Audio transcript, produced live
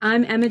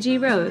I'm Emma G.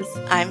 Rose.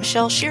 I'm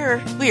Shel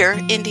Shearer. We're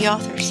indie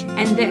authors.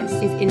 And this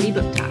is Indie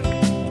Book Talk.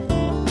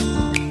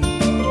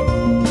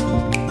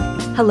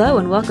 Hello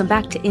and welcome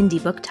back to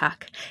Indie Book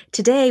Talk.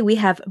 Today we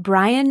have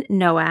Brian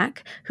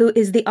Nowak, who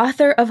is the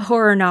author of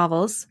horror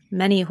novels,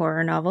 many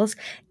horror novels,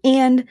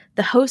 and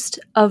the host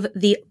of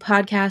the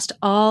podcast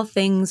All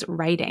Things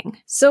Writing.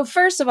 So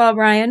first of all,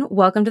 Brian,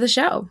 welcome to the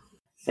show.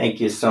 Thank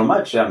you so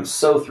much. I'm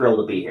so thrilled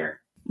to be here.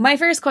 My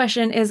first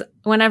question is,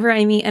 whenever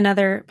I meet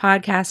another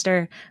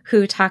podcaster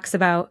who talks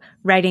about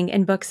writing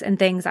and books and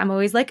things, I'm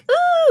always like,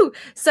 ooh!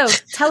 So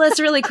tell us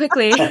really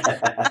quickly,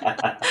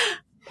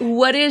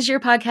 what is your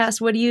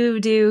podcast? What do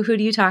you do? Who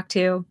do you talk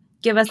to?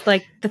 Give us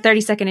like the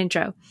 30-second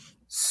intro.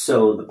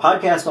 So the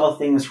podcast All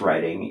Things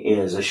Writing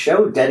is a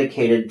show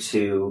dedicated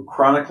to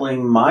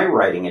chronicling my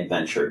writing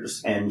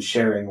adventures and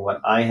sharing what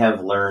I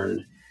have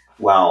learned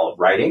while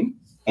writing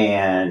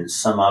and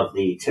some of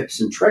the tips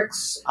and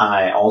tricks.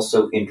 I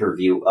also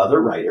interview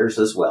other writers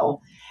as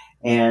well.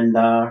 And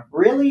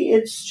really,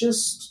 it's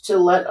just to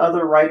let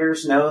other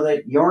writers know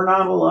that you're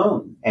not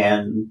alone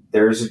and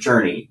there's a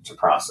journey to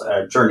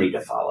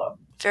follow.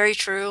 Very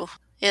true.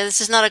 Yeah, this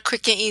is not a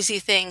quick and easy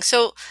thing.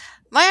 So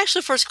my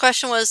actual first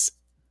question was,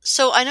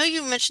 so I know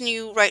you mentioned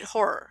you write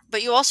horror,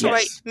 but you also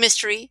write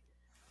mystery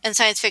and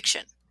science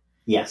fiction.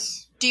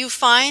 Yes. Do you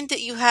find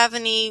that you have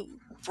any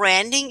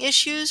branding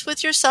issues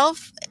with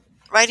yourself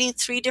writing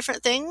three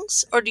different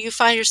things, or do you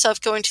find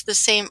yourself going to the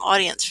same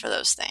audience for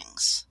those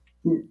things?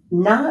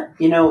 Not,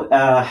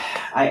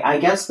 I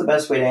guess the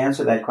best way to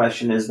answer that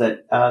question is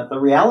that the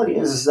reality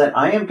is that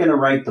I am going to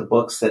write the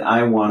books that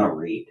I want to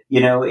read.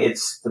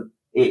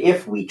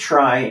 If we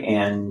try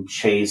and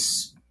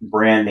chase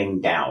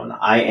branding down,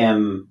 I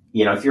am,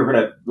 if you're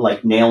going to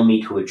like nail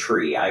me to a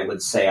tree, I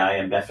would say I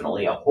am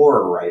definitely a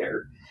horror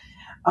writer.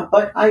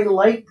 But I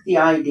like the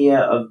idea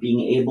of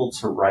being able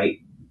to write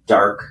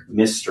dark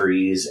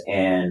mysteries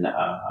and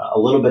a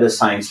little bit of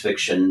science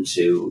fiction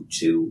to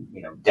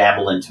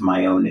dabble into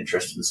my own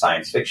interest in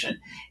science fiction.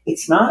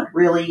 It's not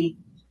really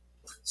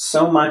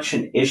so much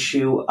an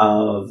issue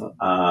of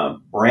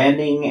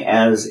branding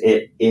as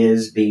it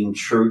is being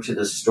true to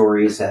the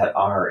stories that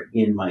are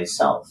in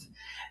myself.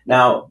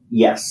 Now,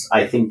 yes,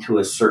 I think to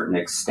a certain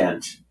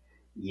extent,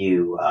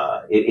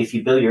 if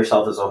you bill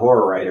yourself as a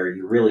horror writer,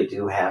 you really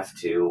do have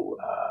to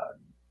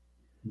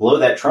blow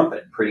that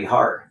trumpet pretty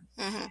hard.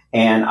 Mm-hmm.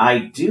 And I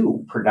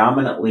do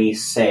predominantly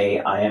say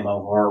I am a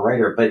horror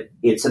writer, but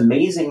it's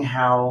amazing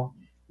how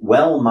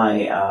well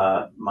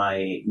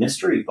my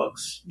mystery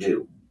books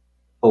do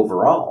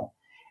overall.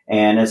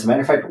 And as a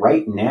matter of fact,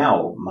 right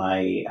now,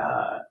 my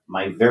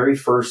very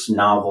first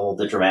novel,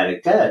 The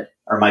Dramatic Dead,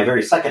 or my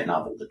very second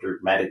novel, The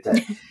Dramatic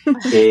Dead,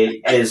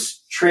 it is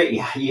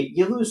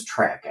you lose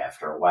track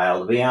after a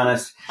while, to be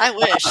honest. I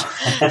wish.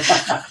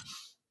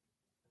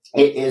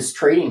 It is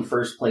trading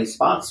first place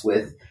spots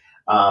with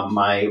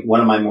one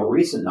of my more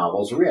recent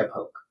novels,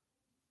 Reapoke.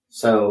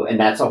 So, and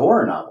that's a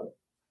horror novel.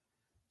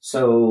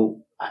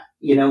 So,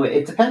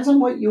 it depends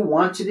on what you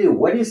want to do.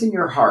 What is in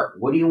your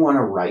heart? What do you want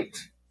to write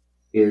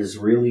is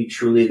really,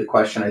 truly the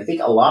question I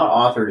think a lot of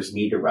authors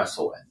need to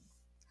wrestle with.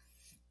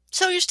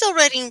 So you're still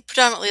writing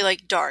predominantly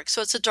like dark.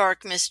 So it's a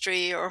dark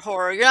mystery or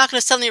horror. You're not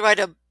going to suddenly write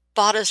a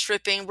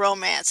bodice-ripping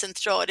romance and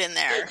throw it in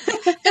there.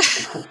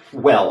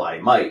 Well, I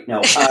might.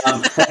 No.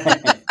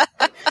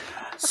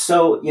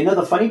 So,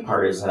 the funny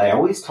part is that I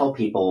always tell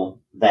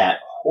people that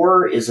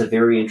horror is a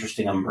very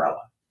interesting umbrella.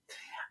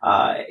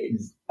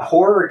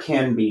 Horror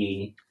can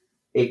be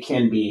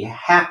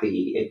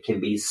happy, it can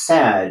be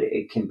sad,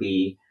 it can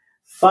be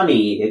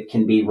funny, it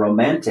can be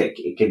romantic,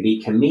 it can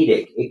be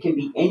comedic, it can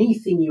be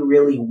anything you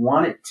really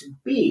want it to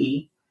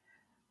be,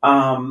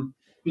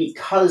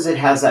 because it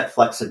has that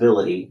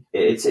flexibility.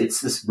 It's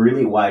this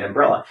really wide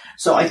umbrella.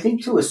 So I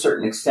think to a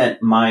certain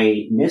extent,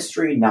 my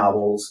mystery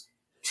novels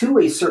to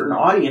a certain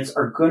audience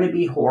are going to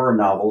be horror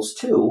novels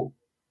too.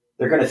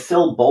 They're going to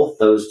fill both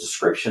those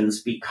descriptions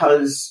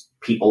because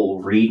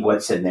people read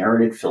what's in there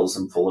and it fills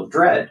them full of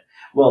dread.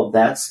 Well,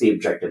 that's the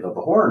objective of a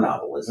horror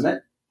novel, isn't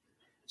it?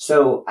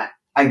 So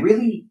I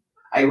really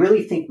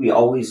think we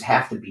always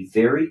have to be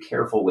very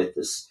careful with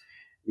this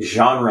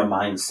genre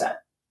mindset.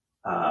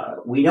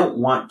 We don't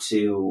want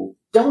to,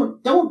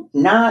 don't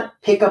not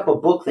pick up a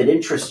book that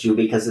interests you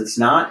because it's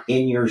not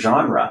in your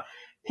genre.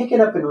 Pick it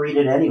up and read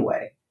it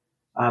anyway.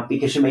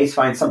 Because you may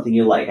find something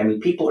you like. I mean,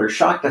 people are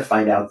shocked to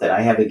find out that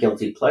I have a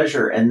guilty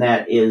pleasure, and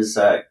that is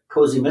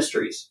cozy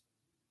mysteries.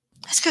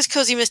 That's because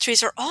cozy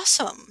mysteries are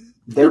awesome.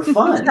 They're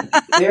fun.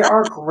 They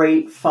are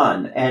great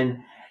fun. And,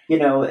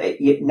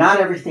 not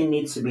everything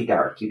needs to be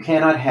dark. You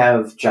cannot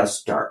have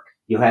just dark.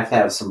 You have to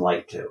have some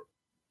light, too.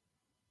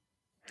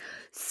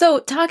 So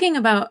talking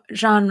about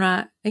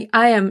genre,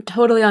 I am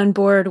totally on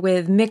board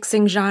with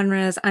mixing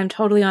genres. I'm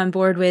totally on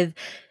board with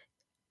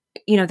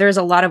there's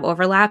a lot of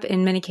overlap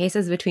in many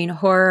cases between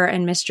horror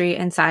and mystery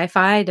and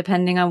sci-fi,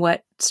 depending on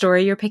what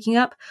story you're picking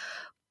up.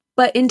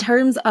 But in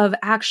terms of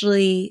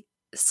actually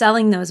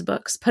selling those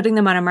books, putting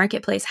them on a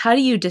marketplace, how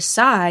do you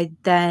decide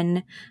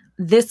then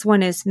this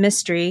one is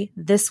mystery,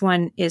 this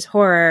one is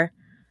horror?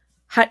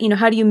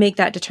 how do you make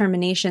that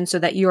determination so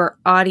that your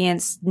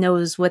audience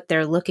knows what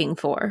they're looking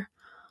for?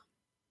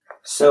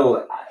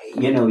 So,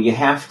 you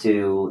have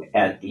to,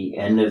 at the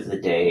end of the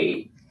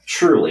day,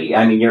 truly,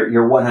 I mean,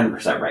 you're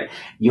 100% right.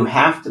 You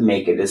have to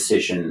make a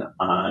decision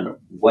on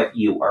what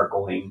you are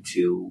going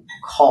to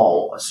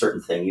call a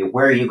certain thing.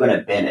 Where are you going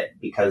to bin it?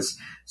 Because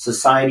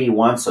society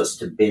wants us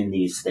to bin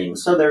these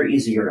things so they're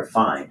easier to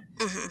find.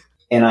 Mm-hmm.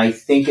 And I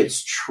think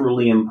it's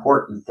truly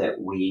important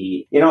that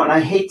we, and I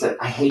hate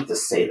to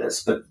say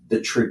this, but the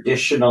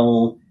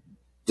traditional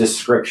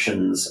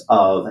descriptions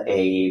of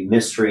a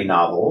mystery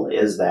novel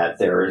is that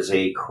there is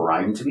a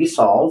crime to be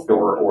solved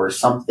or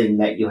something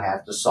that you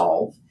have to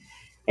solve.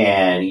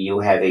 And you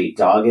have a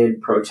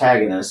dogged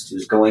protagonist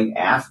who's going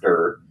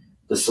after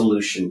the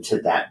solution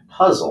to that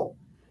puzzle.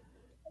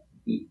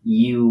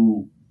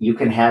 You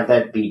can have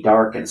that be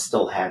dark and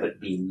still have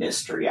it be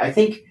mystery. I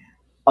think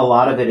a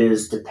lot of it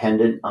is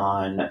dependent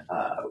on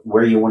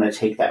where you want to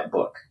take that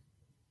book.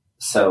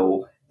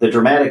 So The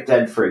Dramatic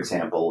Dead, for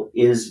example,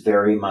 is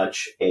very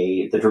much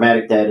The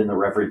Dramatic Dead and The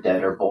Reverend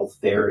Dead are both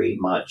very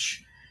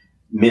much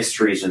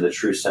mysteries in the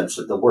true sense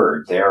of the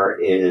word.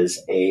 There's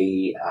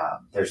a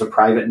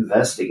private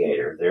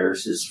investigator.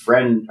 There's his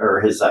friend or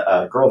his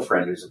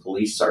girlfriend who's a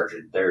police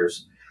sergeant.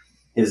 There's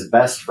his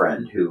best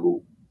friend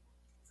who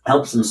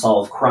helps him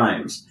solve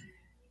crimes.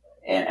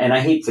 And I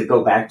hate to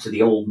go back to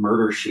the old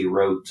Murder, She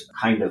Wrote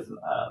kind of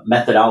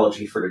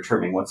methodology for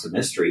determining what's a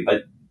mystery,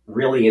 but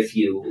really if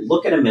you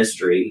look at a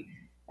mystery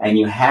and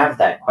you have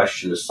that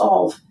question to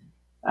solve,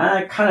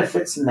 it kind of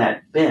fits in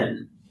that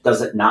bin.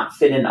 Does it not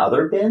fit in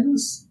other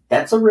bins?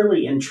 That's a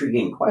really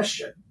intriguing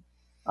question.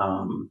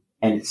 And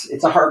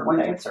it's a hard one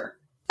to answer.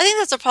 I think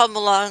that's a problem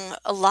along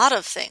a lot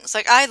of things.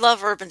 Like, I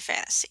love urban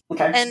fantasy.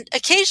 Okay. And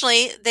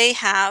occasionally they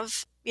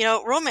have,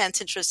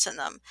 romance interests in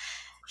them. Sure.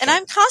 And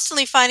I'm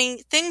constantly finding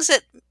things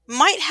that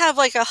might have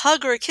like a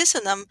hug or a kiss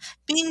in them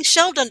being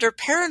shelved under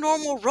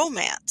paranormal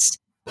romance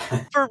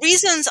for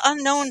reasons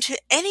unknown to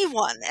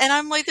anyone. And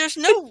I'm like, there's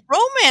no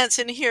romance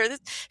in here.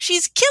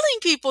 She's killing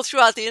people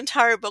throughout the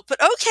entire book,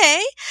 but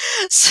okay.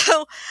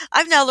 So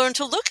I've now learned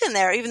to look in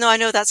there, even though I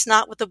know that's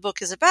not what the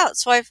book is about.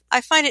 So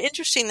I find it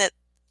interesting that,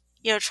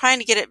 trying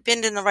to get it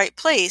binned in the right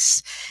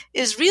place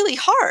is really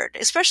hard,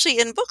 especially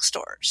in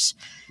bookstores.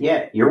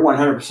 Yeah, you're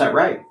 100%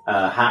 right.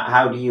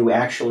 How do you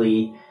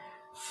actually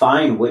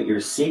find what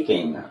you're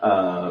seeking?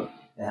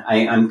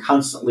 I'm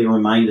constantly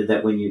reminded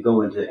that when you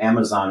go into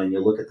Amazon and you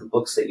look at the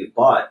books that you've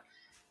bought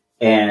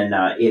and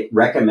it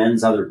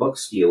recommends other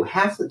books to you,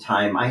 half the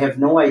time I have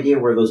no idea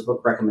where those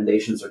book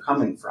recommendations are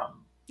coming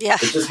from. Yeah.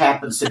 It just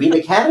happens to be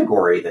the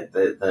category that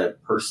the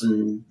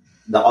person,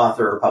 the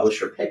author or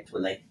publisher picked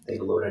when they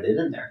loaded it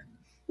in there.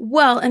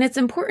 Well, and it's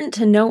important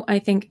to note, I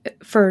think,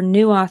 for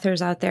new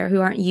authors out there who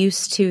aren't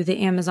used to the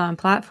Amazon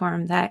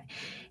platform, that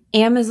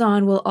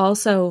Amazon will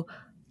also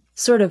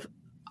sort of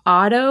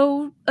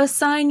auto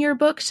assign your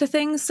book to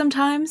things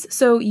sometimes.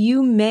 So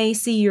you may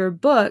see your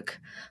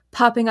book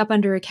popping up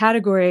under a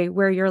category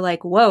where you're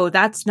like, whoa,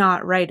 that's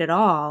not right at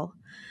all.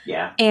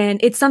 Yeah.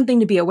 And it's something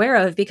to be aware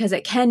of because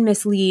it can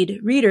mislead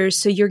readers.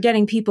 So you're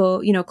getting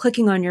people,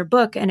 clicking on your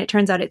book and it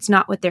turns out it's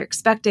not what they're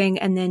expecting.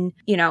 And then,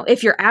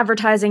 if you're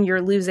advertising,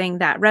 you're losing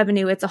that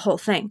revenue. It's a whole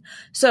thing.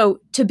 So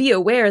to be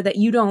aware that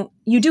you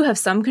do have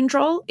some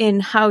control in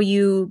how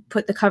you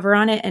put the cover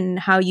on it and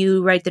how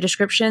you write the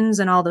descriptions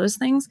and all those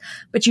things,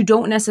 but you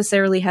don't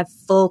necessarily have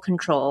full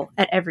control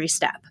at every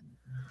step.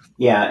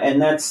 Yeah. And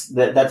that's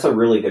a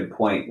really good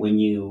point. When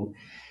you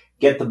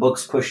get the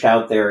books pushed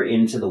out there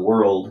into the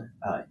world,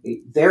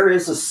 there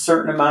is a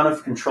certain amount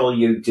of control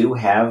you do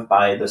have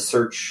by the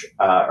search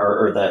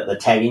or the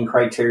tagging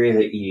criteria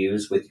that you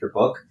use with your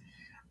book.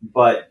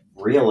 But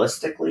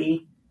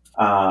realistically,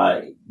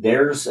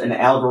 there's an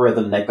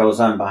algorithm that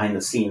goes on behind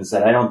the scenes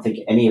that I don't think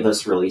any of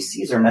us really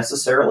sees or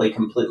necessarily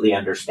completely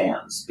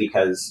understands,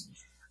 because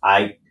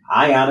I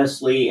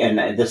honestly,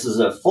 and this is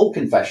a full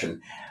confession,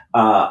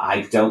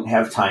 I don't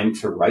have time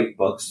to write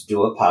books,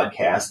 do a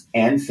podcast,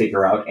 and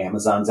figure out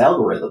Amazon's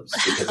algorithms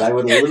because I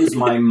would lose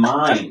my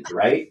mind,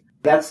 right?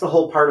 That's the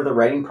whole part of the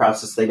writing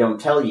process they don't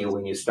tell you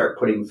when you start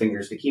putting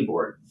fingers to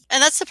keyboard.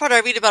 And that's the part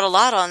I read about a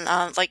lot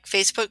on like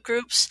Facebook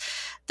groups.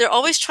 They're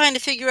always trying to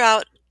figure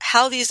out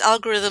how these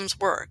algorithms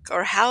work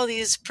or how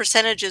these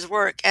percentages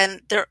work,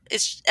 and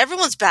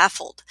everyone's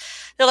baffled.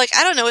 They're like,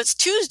 I don't know, it's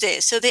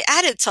Tuesday, so they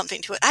added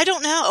something to it. I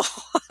don't know.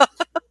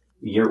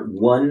 You're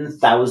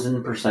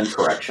 1,000%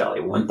 correct, Shelley.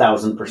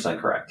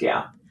 1,000% correct.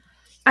 Yeah.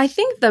 I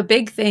think the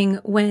big thing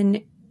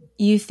when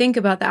you think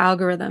about the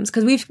algorithms,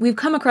 because we've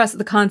come across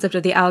the concept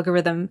of the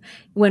algorithm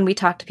when we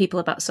talk to people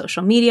about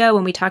social media,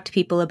 when we talk to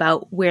people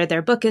about where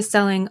their book is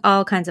selling,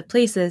 all kinds of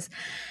places.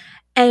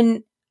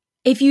 And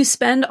if you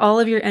spend all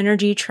of your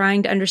energy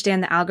trying to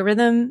understand the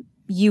algorithm,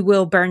 you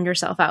will burn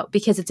yourself out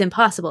because it's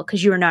impossible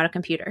because you are not a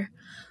computer.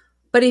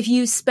 But if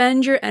you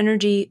spend your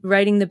energy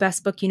writing the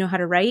best book you know how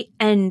to write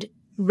and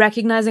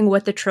recognizing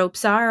what the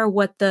tropes are,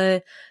 what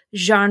the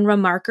genre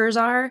markers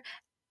are,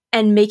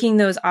 and making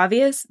those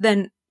obvious,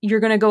 then you're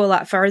going to go a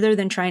lot farther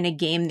than trying to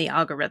game the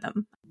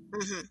algorithm.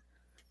 Mm-hmm.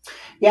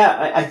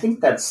 Yeah, I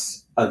think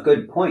that's a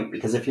good point,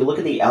 because if you look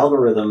at the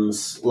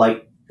algorithms,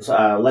 like,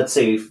 let's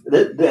say,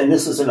 and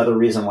this is another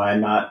reason why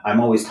I'm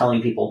always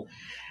telling people,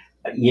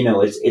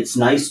 it's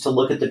nice to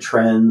look at the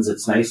trends.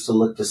 It's nice to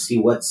look to see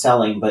what's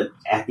selling. But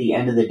at the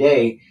end of the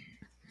day,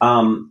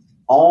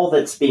 all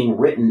that's being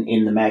written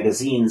in the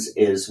magazines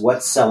is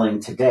what's selling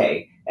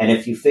today. And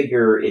if you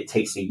figure it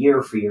takes a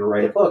year for you to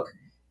write a book,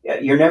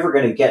 you're never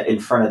going to get in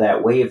front of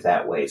that wave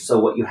that way. So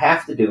what you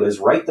have to do is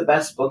write the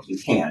best book you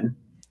can,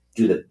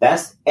 do the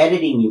best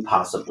editing you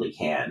possibly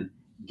can,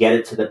 get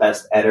it to the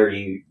best editor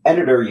you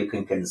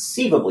can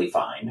conceivably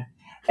find,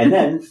 and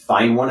then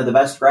find one of the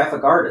best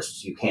graphic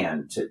artists you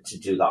can to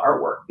do the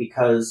artwork,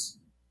 because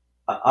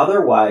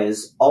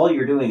otherwise all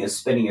you're doing is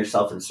spinning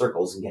yourself in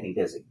circles and getting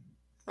dizzy.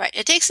 Right.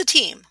 It takes a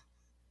team.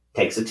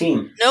 Takes a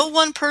team. No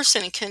one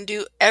person can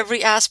do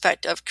every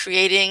aspect of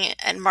creating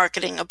and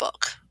marketing a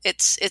book.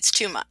 It's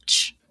too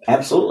much.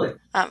 Absolutely.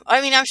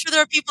 I mean, I'm sure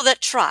there are people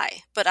that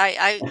try, but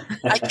I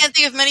can't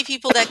think of many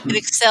people that could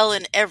excel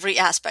in every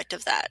aspect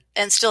of that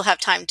and still have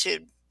time to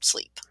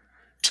sleep.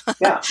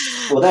 Yeah,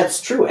 well,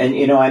 that's true.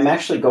 And, I'm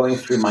actually going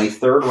through my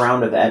third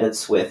round of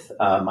edits with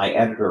my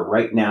editor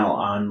right now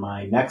on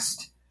my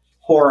next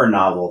horror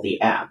novel,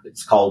 The App.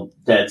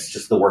 That's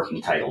just the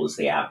working title is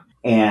The App.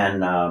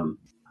 And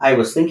I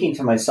was thinking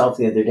to myself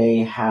the other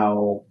day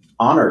how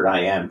honored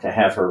I am to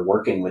have her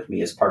working with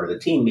me as part of the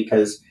team,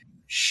 because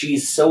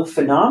she's so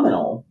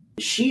phenomenal.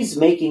 She's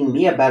making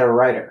me a better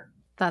writer.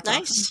 That's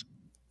nice. Awesome.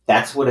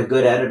 That's what a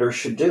good editor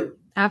should do.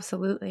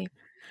 Absolutely.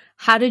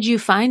 How did you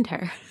find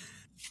her?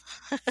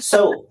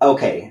 So,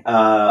 okay.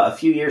 A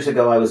few years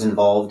ago, I was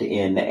involved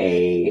in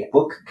a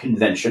book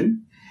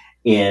convention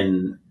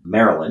in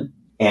Maryland.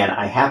 And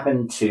I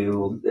happened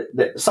to,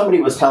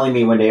 somebody was telling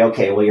me one day,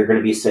 okay, well, you're going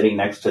to be sitting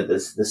next to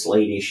this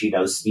lady. She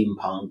does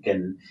steampunk,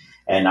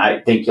 and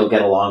I think you'll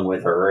get along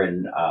with her.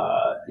 And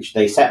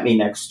they sat me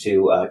next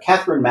to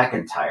Catherine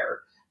McIntyre,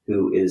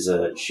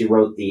 who she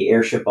wrote the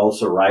Airship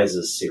Also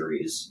Rises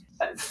series.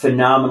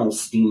 Phenomenal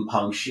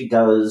steampunk. She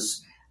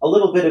does a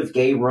little bit of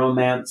gay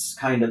romance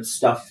kind of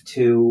stuff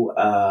too.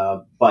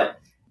 But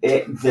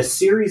the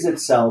series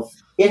itself,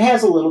 it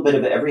has a little bit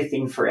of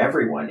everything for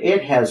everyone.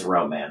 It has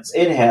romance.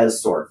 It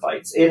has sword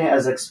fights. It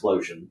has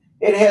explosion.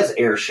 It has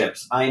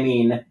airships. I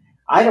mean,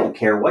 I don't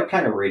care what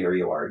kind of reader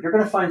you are. You're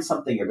going to find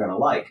something you're going to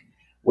like.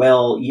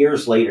 Well,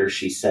 years later,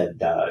 she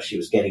said she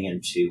was getting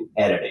into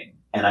editing,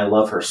 and I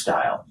love her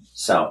style.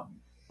 So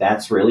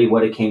that's really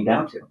what it came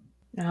down to.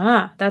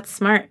 Ah, that's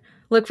smart.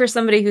 Look for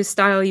somebody whose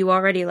style you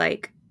already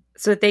like,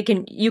 so that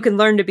you can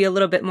learn to be a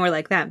little bit more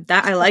like them.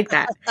 I like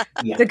that.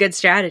 Yeah. It's a good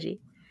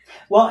strategy.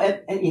 Well,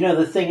 and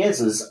the thing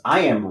is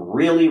I am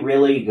really,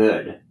 really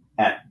good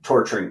at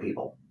torturing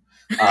people.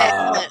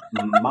 I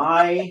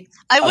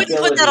wouldn't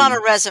put that on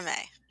a resume.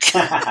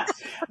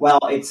 Well,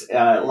 it's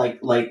like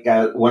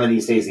one of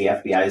these days the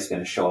FBI is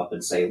going to show up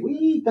and say,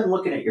 we've been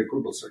looking at your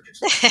Google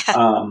searches.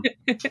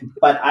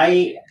 But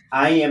I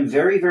am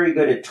very, very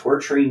good at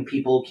torturing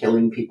people,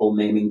 killing people,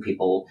 maiming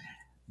people.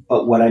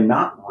 But what I'm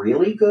not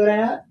really good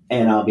at,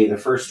 and I'll be the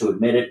first to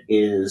admit it,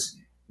 is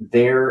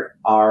there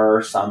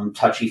are some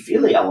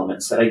touchy-feely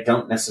elements that I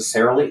don't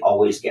necessarily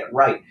always get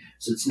right.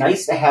 So it's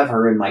nice to have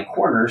her in my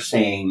corner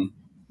saying,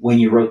 when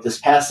you wrote this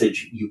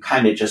passage, you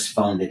kind of just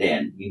phoned it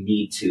in. You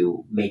need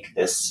to make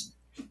this,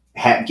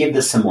 give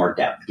this some more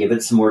depth, give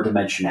it some more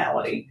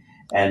dimensionality.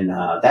 And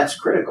that's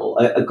critical.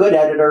 A good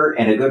editor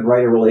and a good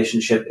writer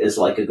relationship is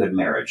like a good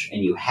marriage,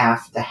 and you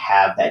have to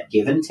have that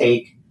give and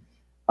take.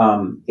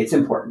 It's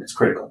important. It's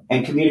critical.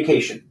 And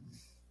communication.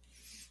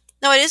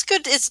 No, it is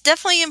good. It's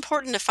definitely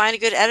important to find a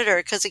good editor,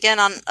 because, again,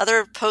 on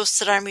other posts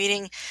that I'm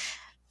reading,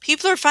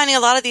 people are finding a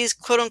lot of these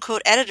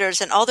quote-unquote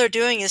editors, and all they're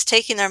doing is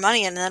taking their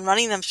money and then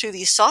running them through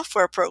these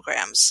software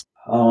programs.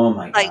 Oh,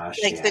 my gosh.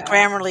 Like the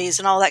Grammarly's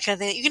and all that kind of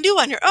thing. You can do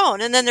on your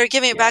own, and then they're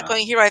giving it back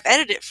going, here, I've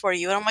edited it for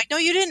you. And I'm like, no,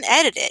 you didn't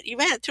edit it. You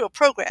ran it through a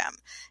program.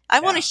 I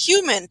want a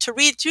human to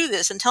read through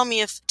this and tell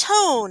me if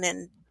tone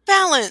and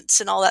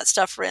balance and all that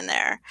stuff are in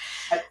there.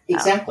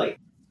 Exactly.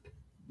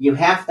 You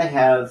have to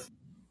have...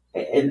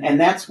 And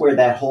that's where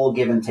that whole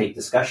give and take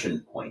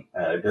discussion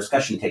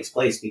takes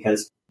place,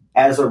 because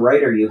as a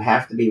writer, you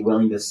have to be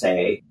willing to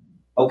say,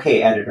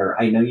 okay, editor,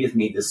 I know you've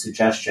made this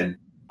suggestion.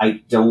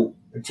 I don't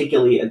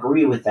particularly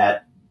agree with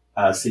that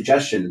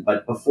suggestion,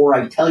 but before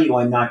I tell you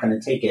I'm not going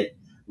to take it,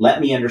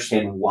 let me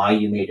understand why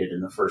you made it in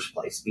the first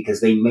place,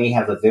 because they may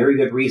have a very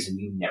good reason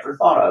you never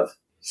thought of.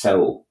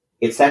 So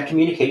it's that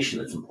communication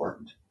that's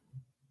important.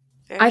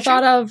 I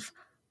thought of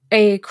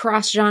a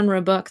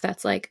cross-genre book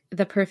that's like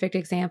the perfect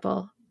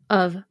example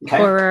of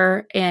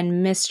horror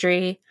and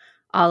mystery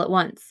all at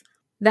once.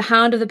 The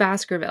Hound of the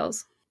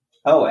Baskervilles.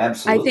 Oh,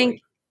 absolutely. I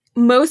think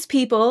most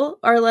people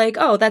are like,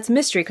 oh, that's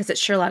mystery because it's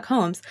Sherlock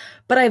Holmes.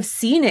 But I've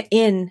seen it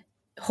in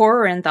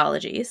horror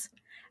anthologies,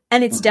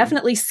 and it's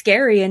definitely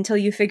scary until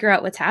you figure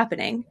out what's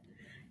happening.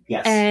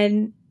 Yes.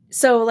 And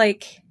so,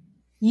 like,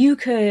 you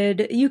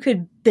could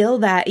bill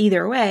that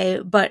either way,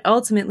 but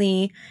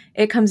ultimately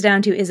it comes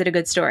down to, is it a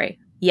good story?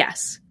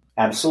 Yes.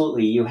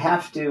 Absolutely. You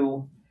have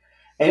to...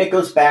 And it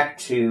goes back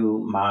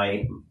to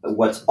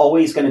what's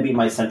always going to be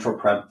my central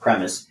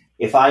premise.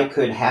 If I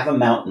could have a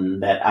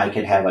mountain that I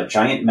could have a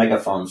giant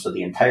megaphone so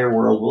the entire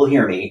world will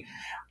hear me,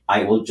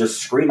 I will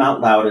just scream out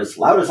loud as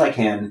I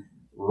can,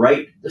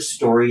 write the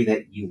story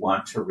that you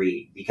want to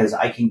read. Because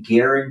I can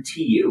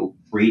guarantee you,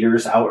 budding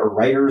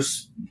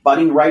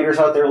writers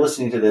out there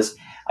listening to this,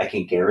 I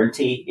can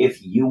guarantee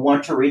if you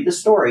want to read the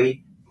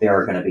story, there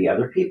are going to be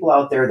other people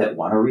out there that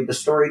want to read the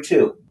story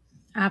too.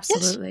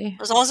 Absolutely.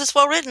 Yes. As long as it's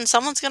well written,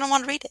 someone's going to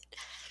want to read it.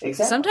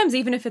 Exactly. Sometimes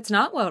even if it's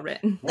not well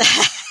written.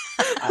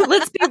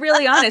 Let's be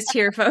really honest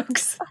here,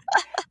 folks.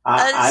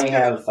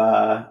 I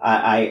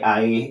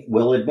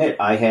will admit,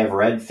 I have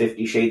read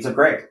 50 Shades of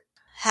Grey.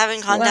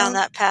 Haven't gone down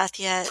that path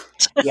yet.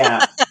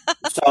 Yeah.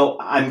 So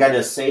I'm going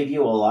to save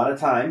you a lot of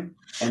time.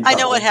 I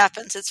know what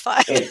happens. It's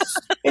fine.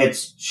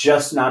 It's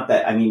just not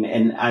that. I mean,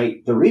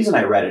 the reason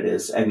I read it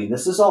is,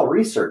 this is all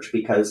research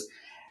because,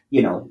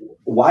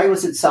 why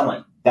was it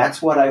selling?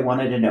 That's what I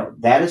wanted to know.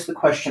 That is the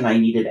question I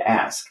needed to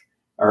ask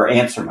or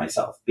answer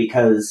myself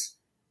because,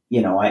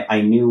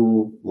 I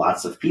knew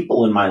lots of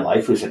people in my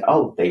life who said,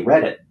 oh, they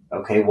read it.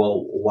 Okay,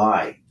 well,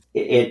 why?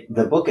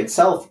 The book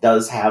itself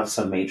does have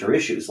some major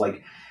issues.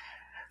 Like,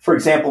 for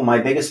example, my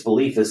biggest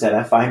belief is that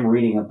if I'm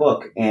reading a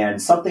book and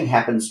something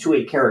happens to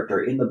a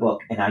character in the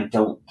book and I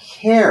don't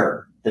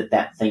care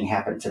that thing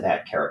happened to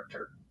that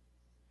character,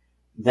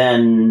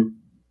 then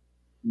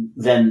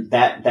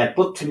that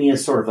book to me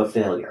is sort of a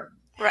failure.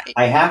 Right.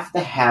 I have to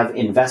have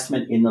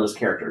investment in those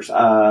characters.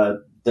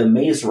 The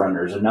Maze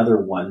Runner is another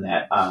one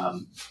that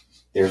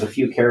there's a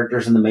few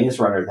characters in the Maze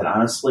Runner that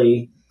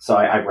honestly, so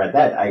I read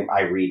that.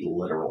 I read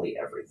literally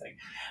everything.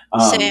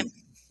 Same.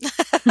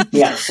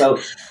 Yeah. So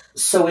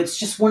it's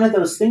just one of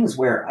those things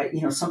where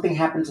something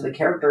happened to the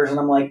characters and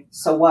I'm like,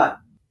 so what?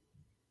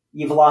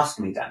 You've lost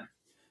me then.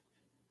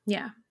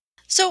 Yeah.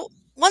 So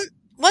one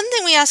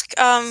thing we ask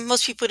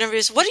most people in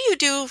interviews, what do you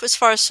do as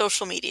far as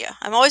social media?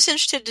 I'm always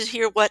interested to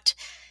hear what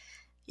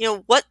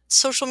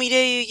social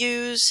media you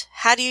use.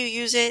 How do you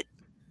use it?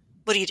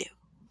 What do you do?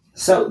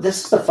 So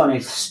this is a funny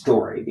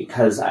story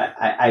because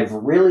I've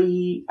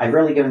really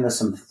given this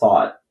some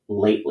thought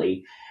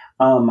lately.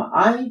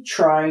 I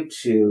try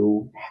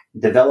to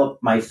develop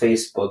my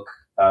Facebook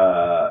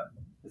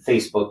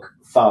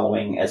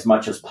following as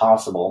much as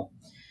possible.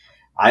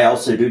 I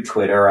also do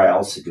Twitter. I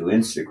also do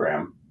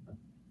Instagram.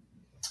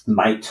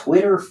 My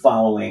Twitter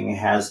following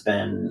has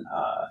been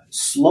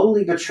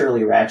slowly but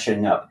surely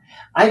ratcheting up.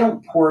 I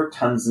don't pour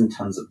tons and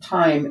tons of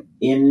time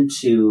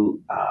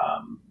into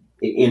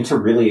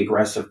really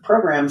aggressive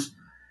programs,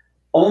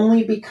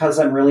 only because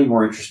I'm really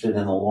more interested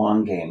in the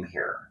long game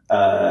here.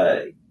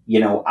 I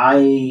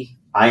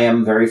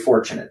am very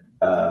fortunate.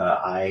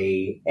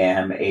 I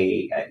am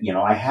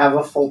I have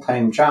a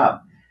full-time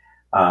job.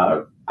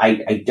 I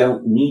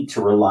don't need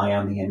to rely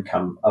on the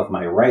income of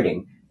my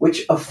writing,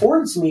 which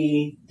affords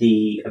me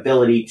the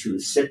ability to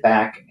sit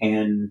back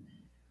and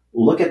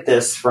look at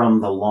this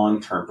from the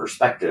long-term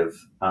perspective.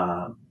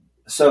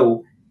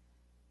 So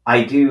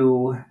I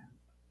do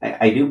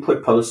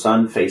put posts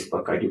on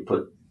Facebook. I do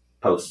put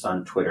posts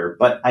on Twitter,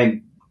 but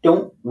I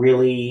don't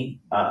really,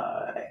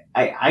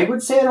 I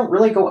would say I don't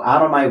really go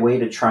out of my way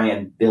to try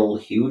and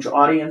build huge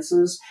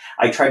audiences.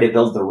 I try to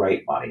build the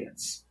right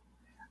audience.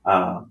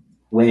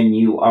 When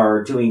you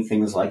are doing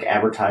things like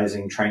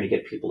advertising, trying to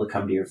get people to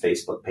come to your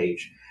Facebook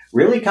page,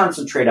 really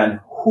concentrate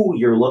on who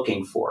you're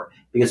looking for.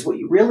 Because what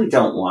you really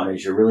don't want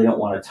is you really don't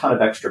want a ton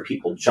of extra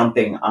people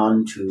jumping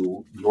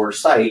onto your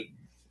site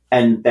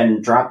and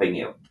then dropping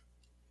you.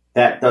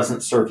 That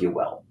doesn't serve you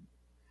well.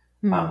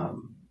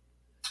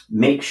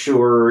 Make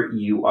sure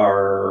you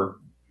are,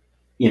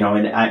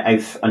 and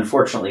I've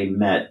unfortunately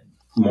met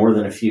more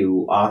than a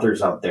few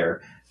authors out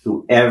there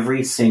who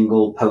every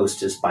single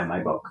post is by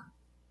my book.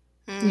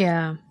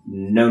 Yeah.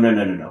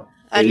 No.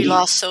 I'd be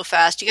lost so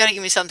fast. You got to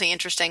give me something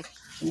interesting.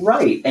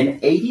 Right. And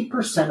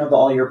 80% of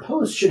all your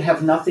posts should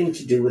have nothing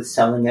to do with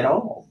selling at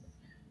all.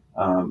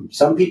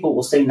 Some people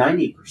will say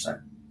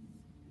 90%.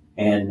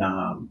 And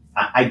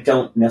I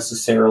don't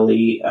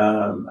necessarily,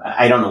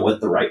 I don't know what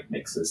the right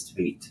mix is, to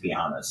be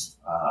honest.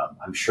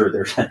 I'm sure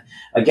there's an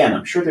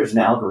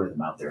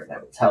algorithm out there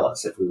that will tell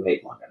us if we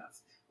wait long enough.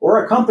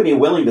 Or a company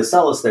willing to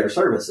sell us their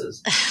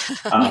services.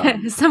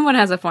 Someone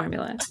has a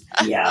formula.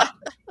 Yeah.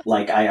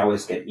 Like I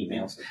always get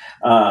emails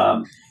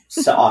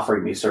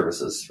offering me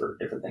services for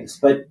different things.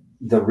 But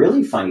the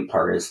really funny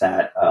part is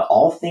that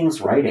All Things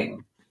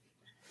Writing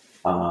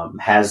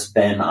has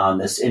been on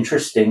this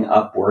interesting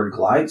upward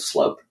glide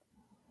slope.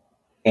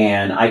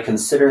 And I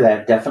consider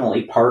that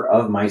definitely part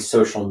of my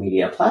social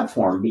media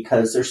platform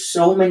because there's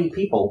so many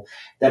people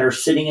that are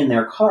sitting in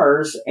their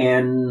cars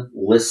and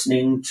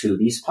listening to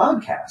these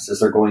podcasts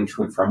as they're going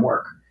to and from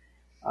work.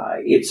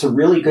 It's a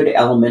really good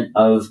element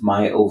of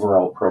my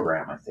overall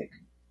program, I think.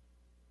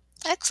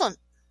 Excellent.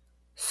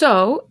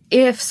 So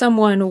if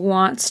someone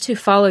wants to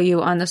follow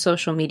you on the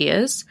social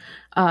medias,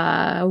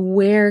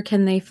 where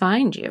can they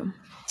find you?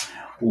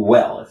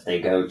 Well, if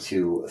they go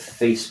to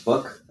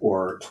Facebook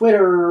or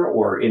Twitter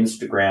or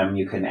Instagram,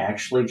 you can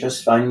actually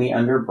just find me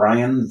under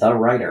Brian the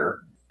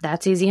Writer.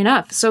 That's easy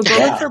enough. So go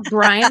look for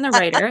Brian the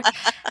Writer.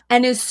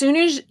 And as soon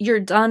as you're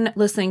done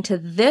listening to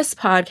this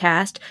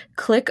podcast,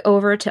 click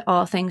over to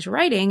All Things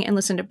Writing and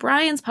listen to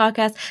Brian's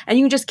podcast. And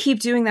you can just keep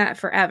doing that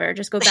forever.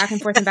 Just go back and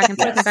forth and back and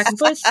forth and back and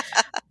forth.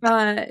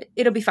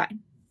 It'll be fine.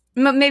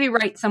 Maybe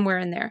write somewhere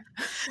in there.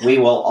 We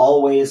will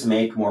always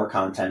make more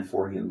content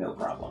for you. No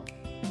problem.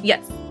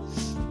 Yes.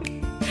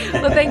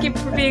 Well, thank you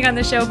for being on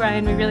the show,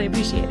 Brian. We really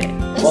appreciate it.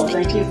 Well,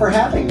 thank you for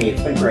having me.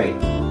 It's been great.